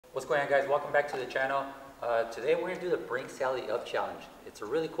What's going on, guys? Welcome back to the channel. Today we're going to do the Bring Sally Up challenge. It's a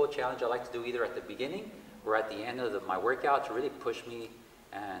really cool challenge I like to do either at the beginning or at the end of my workout to really push me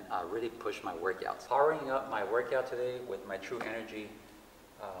and really push my workouts. Powering up my workout today with my True Energy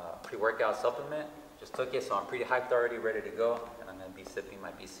pre-workout supplement. Just took it, so I'm pretty hyped already, ready to go. And I'm going to be sipping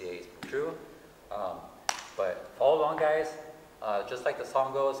my BCAAs from True. But follow along, guys. Just like the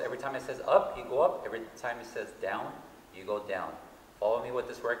song goes, every time it says up, you go up. Every time it says down, you go down. Follow me with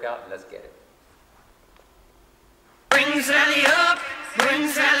this workout and let's get it. Bring Sally up, bring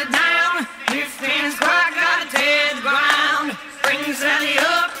Sally down. Lift and squat, gotta tear the ground. Bring Sally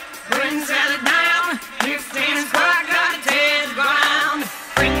up, bring Sally down. Lift and squat, gotta tear the ground.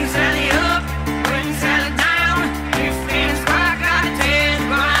 Bring Sally up, bring Sally down. Lift and squat, gotta tear the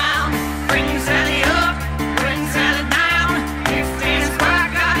ground. Bring Sally up, bring Sally down. Lift and squat,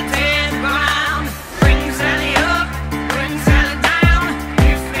 gotta tear the ground. Bring Sally up, bring Sally down.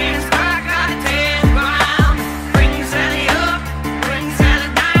 Lift and squat, gotta tear the ground. Bring Sally up, bring Sally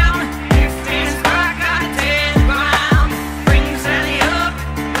down. Lift and squat, gotta tear the ground. Bring Sally up,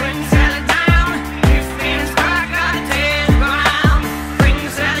 bring Sally down. Lift and squat, gotta tear the ground. Bring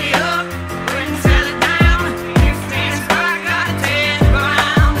Sally up, bring Sally down. Lift and squat, gotta tear the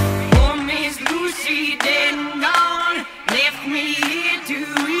ground. Oh, Miss Lucy dead and gone, left me here to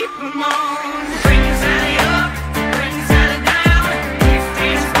weep alone. Bring Sally up, bring Sally down. Lift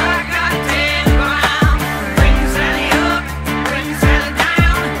and squat, gotta tear the ground. Bring Sally up, bring Sally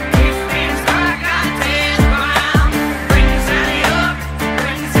down. Lift and squat, gotta tear the ground. Bring Sally up,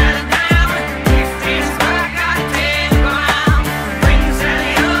 bring Sally down. Lift and squat, gotta tear the ground. Bring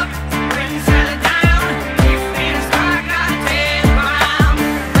Sally up, bring Sally down. Lift and squat, gotta tear the ground.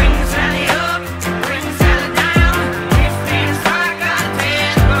 Bring Sally up, bring Sally down. Lift and squat, gotta tear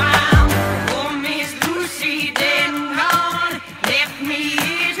the ground. Oh, Miss Lucy dead and gone, left me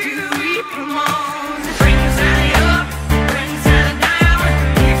here to weep alone. Bring Sally up, bring Sally down.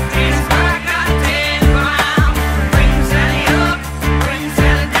 Lift and squat, gotta tear the ground. Bring Sally up, bring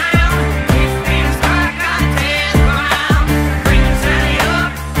Sally down. Lift and squat, gotta tear the ground. Bring Sally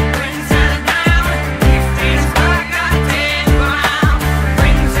up, bring Sally down. Lift and squat, gotta tear the ground.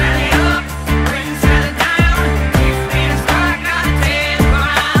 Bring Sally up, bring Sally down. Lift and squat, gotta tear the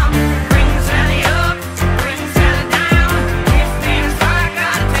ground. Bring Sally up, bring Sally down. Lift and squat,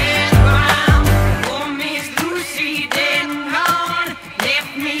 gotta tear the ground. Oh, Miss Lucy dead and gone,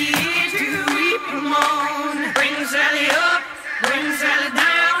 left me here to weep alone. Bring Sally up, bring Sally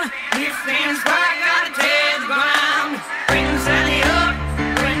down. Lift and squat, gotta tear the ground. Bring Sally up,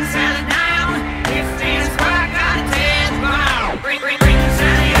 bring Sally down. Lift and squat, gotta tear the ground. Bring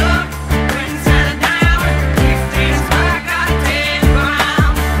Sally up, bring Sally down. Lift and squat, gotta tear the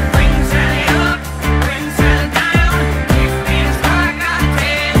ground. Bring Sally up, bring Sally down. Lift and squat, gotta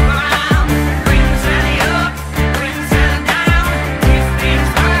tear the ground. Bring Sally up, bring Sally down. Lift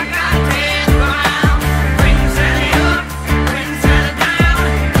and squat, gotta tear the ground. Bring Sally up, bring Sally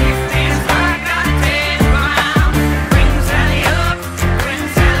down. Lift and squat, gotta tear the ground. Bring Sally up,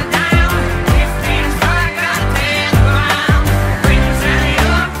 bring Sally down. Lift and squat, gotta tear the ground. Bring Sally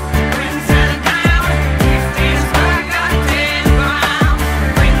up, bring Sally down. Lift and squat, gotta tear the ground. Bring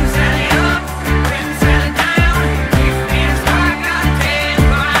Sally up, bring Sally down. Lift and squat, gotta tear the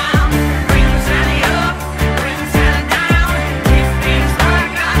ground. Bring Sally up, bring Sally down. Lift and squat,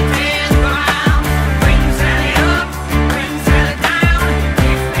 gotta tear the ground. Bring Sally up, bring Sally down.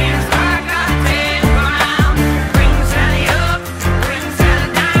 Lift and squat, gotta tear the ground. Bring Sally up, bring Sally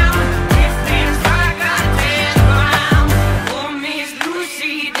down. Lift and squat, gotta tear the ground. Oh, Miss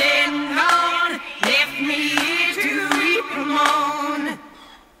Lucy dead and gone, left me here to weep alone.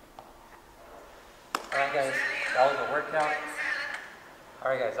 Alright, guys, that was the workout.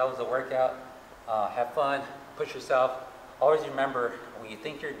 Alright, guys, that was the workout. Have fun, push yourself. Always remember, when you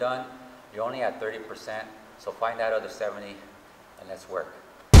think you're done, you're only at 30%. So find that other 70 and let's work.